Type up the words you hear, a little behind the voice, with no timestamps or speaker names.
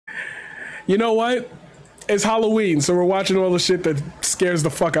You know what? It's Halloween, so we're watching all the shit that scares the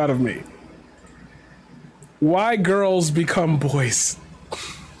fuck out of me. Why girls become boys?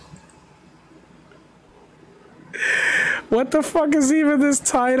 What the fuck is even this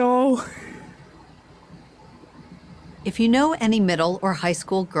title? If you know any middle or high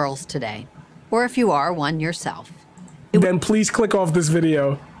school girls today, or if you are one yourself, then please click off this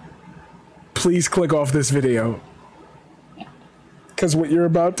video. Please click off this video. Because what you're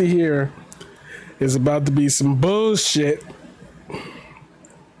about to hear is about to be some bullshit.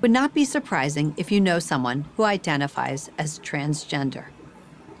 Would not be surprising if you know someone who identifies as transgender.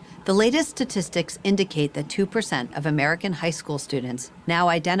 The latest statistics indicate that 2% of American high school students now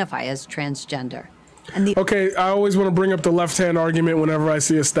identify as transgender. And okay, I always want to bring up the left-hand argument whenever I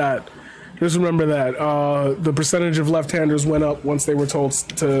see a stat. Just remember that the percentage of left-handers went up once they were told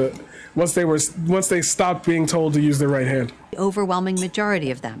to, once they stopped being told to use their right hand. The overwhelming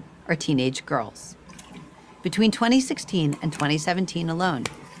majority of them are teenage girls. Between 2016 and 2017 alone,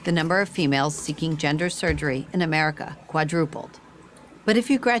 the number of females seeking gender surgery in America quadrupled. But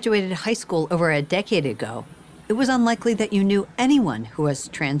if you graduated high school over a decade ago, it was unlikely that you knew anyone who was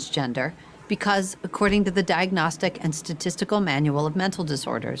transgender because, according to the Diagnostic and Statistical Manual of Mental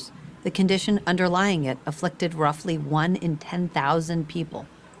Disorders, the condition underlying it afflicted roughly 1 in 10,000 people,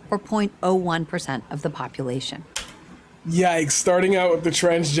 or 0.01% of the population. Yikes, starting out with the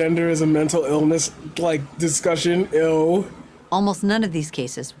transgender as a mental illness, like, discussion, ew. Almost none of these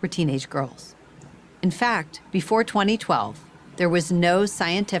cases were teenage girls. In fact, before 2012, there was no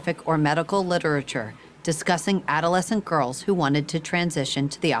scientific or medical literature discussing adolescent girls who wanted to transition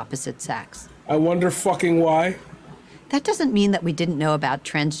to the opposite sex. I wonder fucking why. That doesn't mean that we didn't know about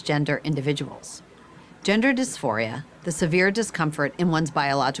transgender individuals. Gender dysphoria, the severe discomfort in one's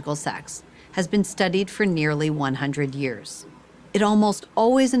biological sex, has been studied for nearly 100 years. It almost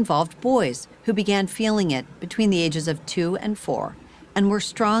always involved boys who began feeling it between the ages of 2 and 4 and were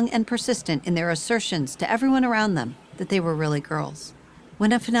strong and persistent in their assertions to everyone around them that they were really girls.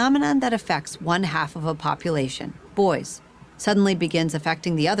 When a phenomenon that affects one half of a population, boys, suddenly begins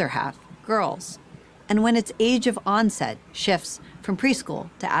affecting the other half, girls, and when its age of onset shifts from preschool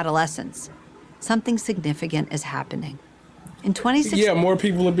to adolescence, something significant is happening. In 2016, yeah, more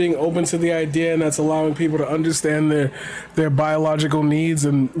people are being open to the idea, and that's allowing people to understand their biological needs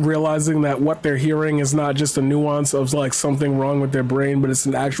and realizing that what they're hearing is not just a nuance of like something wrong with their brain, but it's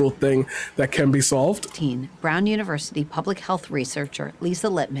an actual thing that can be solved. Brown University public health researcher Lisa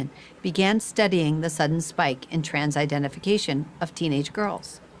Littman began studying the sudden spike in trans identification of teenage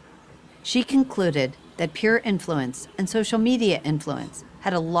girls. She concluded that peer influence and social media influence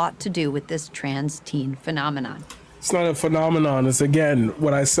had a lot to do with this trans teen phenomenon. It's not a phenomenon. It's, again,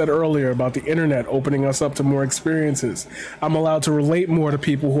 what I said earlier about the internet opening us up to more experiences. I'm allowed to relate more to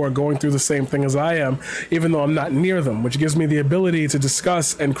people who are going through the same thing as I am, even though I'm not near them, which gives me the ability to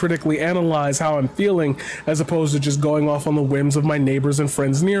discuss and critically analyze how I'm feeling, as opposed to just going off on the whims of my neighbors and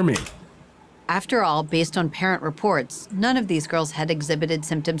friends near me. After all, based on parent reports, none of these girls had exhibited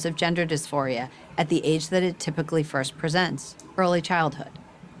symptoms of gender dysphoria at the age that it typically first presents, early childhood.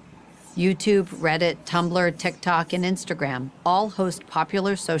 YouTube, Reddit, Tumblr, TikTok, and Instagram all host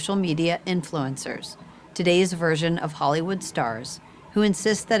popular social media influencers, today's version of Hollywood stars, who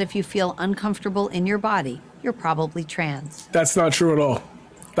insist that if you feel uncomfortable in your body, you're probably trans. That's not true at all.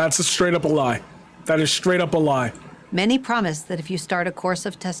 That's a straight up a lie. That is straight up a lie. Many promise that if you start a course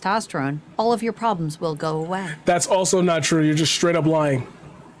of testosterone, all of your problems will go away. That's also not true. You're just straight up lying.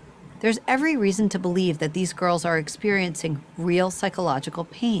 There's every reason to believe that these girls are experiencing real psychological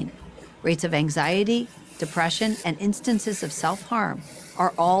pain. Rates of anxiety, depression, and instances of self-harm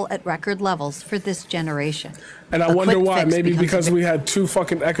are all at record levels for this generation. And I wonder why. Maybe because we had 2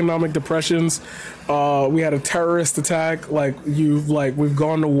 fucking economic depressions. We had a terrorist attack. We've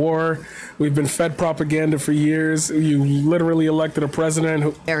gone to war. We've been fed propaganda for years. You literally elected a president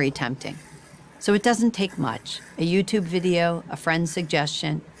who... Very tempting. So it doesn't take much. A YouTube video, a friend's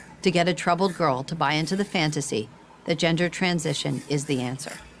suggestion, to get a troubled girl to buy into the fantasy that gender transition is the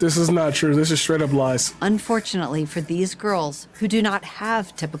answer. This is not true. This is straight up lies. Unfortunately for these girls who do not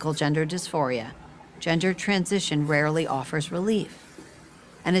have typical gender dysphoria, gender transition rarely offers relief.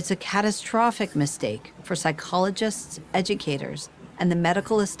 And it's a catastrophic mistake for psychologists, educators, and the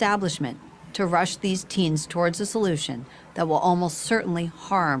medical establishment to rush these teens towards a solution that will almost certainly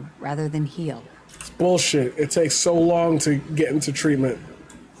harm rather than heal. It's bullshit. It takes so long to get into treatment.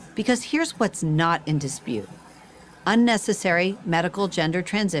 Because here's what's not in dispute. Unnecessary medical gender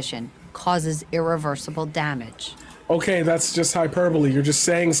transition causes irreversible damage. Okay, that's just hyperbole. You're just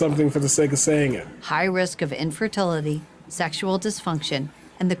saying something for the sake of saying it. High risk of infertility, sexual dysfunction,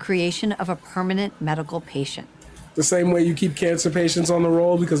 and the creation of a permanent medical patient. The same way you keep cancer patients on the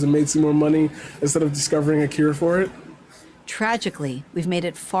roll because it makes you more money instead of discovering a cure for it? Tragically, we've made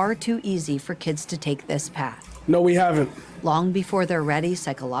it far too easy for kids to take this path. No, we haven't. Long before they're ready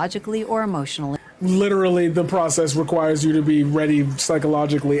psychologically or emotionally. Literally, the process requires you to be ready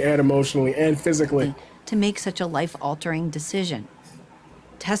psychologically and emotionally and physically To make such a life-altering decision.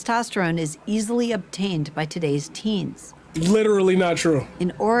 Testosterone is easily obtained by today's teens. Literally not true.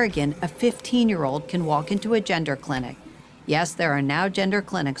 In Oregon, a 15-year-old can walk into a gender clinic. Yes, there are now gender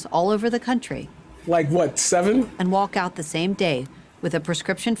clinics all over the country. Like what, 7? And walk out the same day with a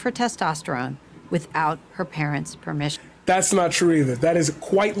prescription for testosterone without her parents' permission. That's not true either. That is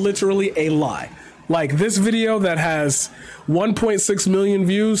quite literally a lie. Like this video that has 1.6 million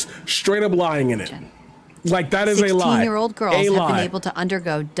views, straight up lying in it. Like that is a lie. 16-year-old girls have been able to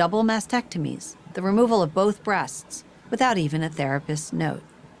undergo double mastectomies, the removal of both breasts, without even a therapist's note.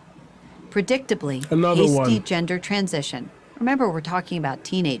 Predictably, hasty gender transition, remember we're talking about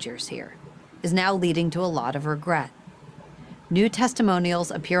teenagers here, is now leading to a lot of regret. New testimonials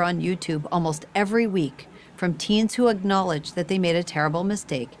appear on YouTube almost every week from teens who acknowledge that they made a terrible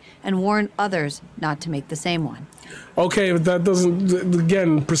mistake and warn others not to make the same one. Okay, but that doesn't,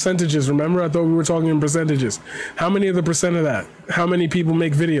 again, percentages, remember? I thought we were talking in percentages. How many of the percent of that? How many people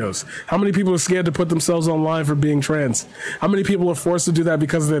make videos? How many people are scared to put themselves online for being trans? How many people are forced to do that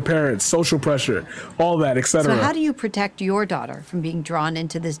because of their parents, social pressure, all that, etc.? So how do you protect your daughter from being drawn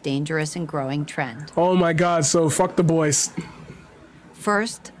into this dangerous and growing trend? Oh my God, so fuck the boys.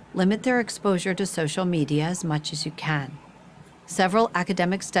 First, limit their exposure to social media as much as you can. Several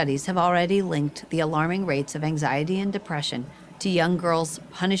academic studies have already linked the alarming rates of anxiety and depression to young girls'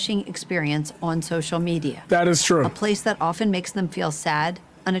 punishing experience on social media. That is true. A place that often makes them feel sad,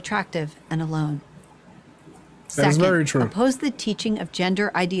 unattractive, and alone. That is very true. Oppose the teaching of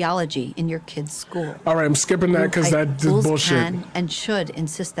gender ideology in your kid's school. All right, I'm skipping that because that is bullshit. Can and should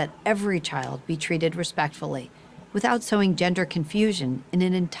insist that every child be treated respectfully, without sowing gender confusion in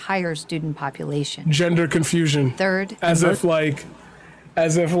an entire student population. Gender confusion. Third, as if like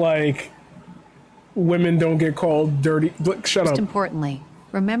women don't get called dirty. Shut up. Most importantly,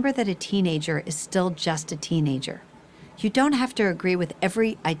 remember that a teenager is still just a teenager. You don't have to agree with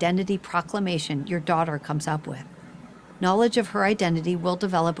every identity proclamation your daughter comes up with. Knowledge of her identity will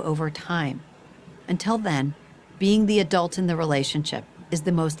develop over time. Until then, being the adult in the relationship is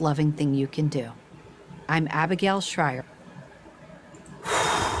the most loving thing you can do. I'm Abigail Schreier.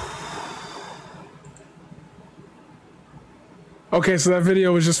 Okay, so that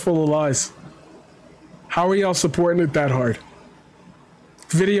video was just full of lies. How are y'all supporting it that hard?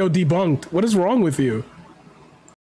 Video debunked. What is wrong with you?